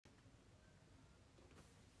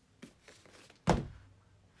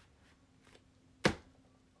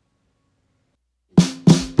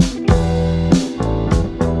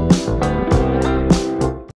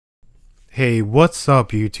Hey, what's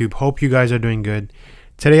up YouTube? Hope you guys are doing good.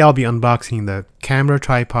 Today I'll be unboxing the camera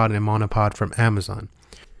tripod and monopod from Amazon.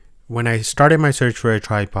 When I started my search for a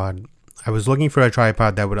tripod, I was looking for a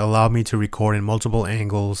tripod that would allow me to record in multiple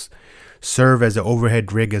angles, serve as an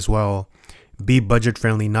overhead rig as well, be budget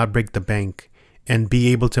friendly, not break the bank, and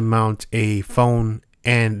be able to mount a phone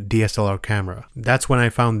and DSLR camera. That's when I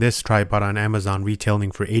found this tripod on Amazon retailing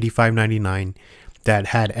for $85.99 that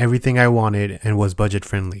had everything I wanted and was budget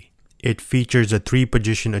friendly. It features a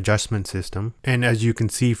 3-position adjustment system, and as you can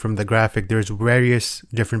see from the graphic, there's various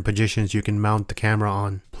different positions you can mount the camera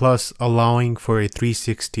on, plus allowing for a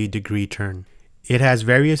 360-degree turn. It has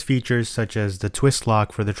various features such as the twist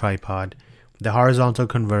lock for the tripod, the horizontal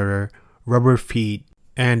converter, rubber feet,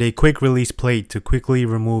 and a quick release plate to quickly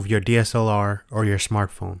remove your DSLR or your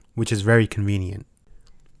smartphone, which is very convenient.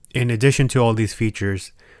 In addition to all these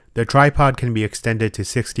features, the tripod can be extended to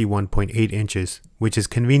 61.8 inches, which is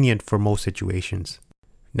convenient for most situations.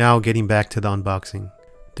 Now getting back to the unboxing.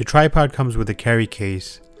 The tripod comes with a carry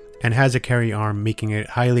case and has a carry arm, making it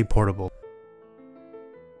highly portable.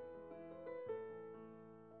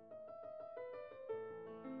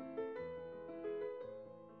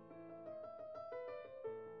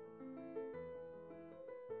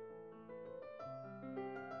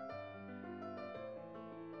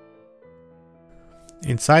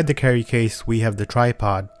 Inside the carry case we have the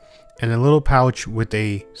tripod and a little pouch with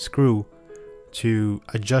a screw to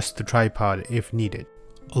adjust the tripod if needed,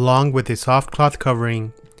 along with a soft cloth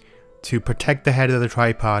covering to protect the head of the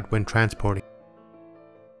tripod when transporting.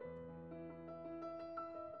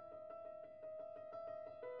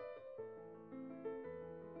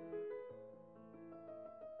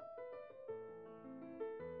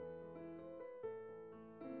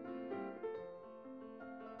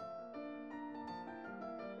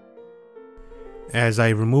 As I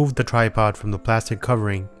removed the tripod from the plastic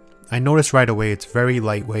covering, I noticed right away it's very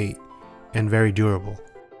lightweight and very durable.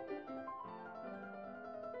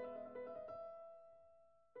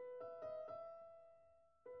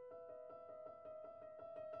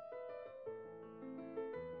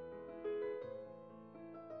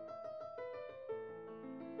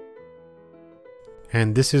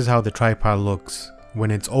 And this is how the tripod looks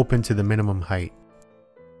when it's open to the minimum height.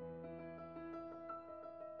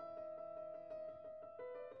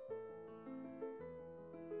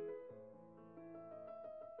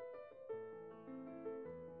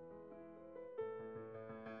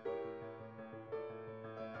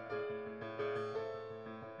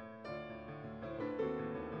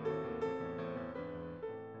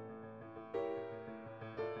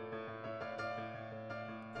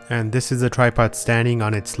 And this is the tripod standing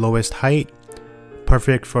on its lowest height,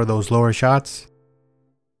 perfect for those lower shots.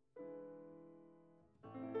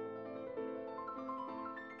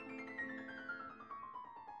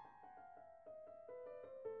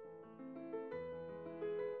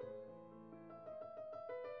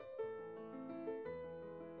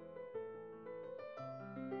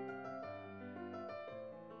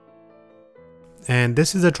 And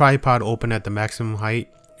this is a tripod open at the maximum height,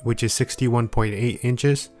 which is 61.8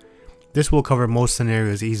 inches. This will cover most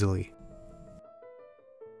scenarios easily.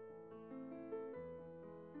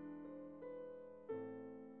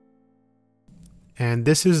 And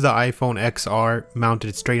this is the iPhone XR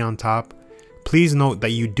mounted straight on top. Please note that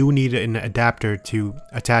you do need an adapter to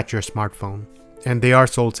attach your smartphone, and they are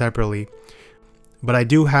sold separately. But I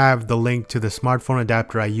do have the link to the smartphone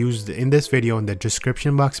adapter I used in this video in the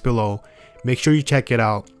description box below. Make sure you check it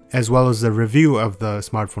out, as well as the review of the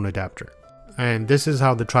smartphone adapter. And this is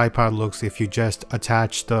how the tripod looks if you just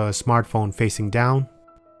attach the smartphone facing down.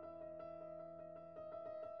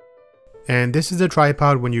 And this is the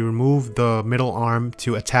tripod when you remove the middle arm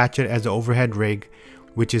to attach it as an overhead rig,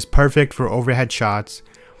 which is perfect for overhead shots.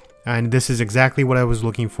 And this is exactly what I was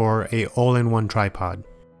looking for, a all-in-one tripod.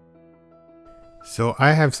 So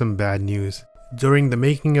I have some bad news. During the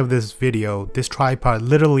making of this video, this tripod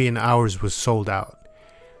literally in hours was sold out.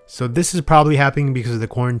 So this is probably happening because of the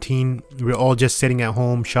quarantine. We're all just sitting at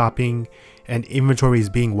home shopping and inventory is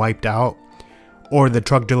being wiped out, or the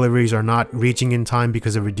truck deliveries are not reaching in time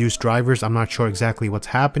because of reduced drivers. I'm not sure exactly what's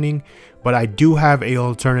happening, but I do have an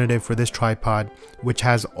alternative for this tripod which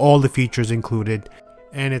has all the features included,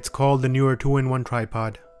 and it's called the Neewer 2-in-1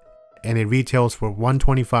 tripod, and it retails for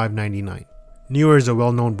 $125.99. Neewer is a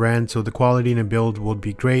well-known brand, so the quality and build will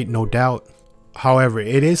be great, no doubt. However,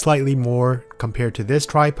 it is slightly more compared to this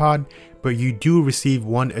tripod, but you do receive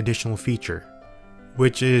one additional feature,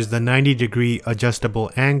 which is the 90-degree adjustable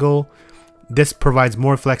angle. This provides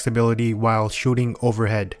more flexibility while shooting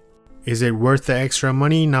overhead. Is it worth the extra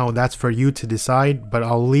money? Now that's for you to decide, but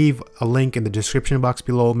I'll leave a link in the description box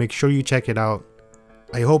below. Make sure you check it out.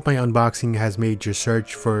 I hope my unboxing has made your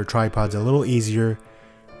search for tripods a little easier.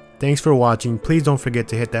 Thanks for watching. Please don't forget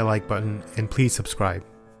to hit that like button and please subscribe.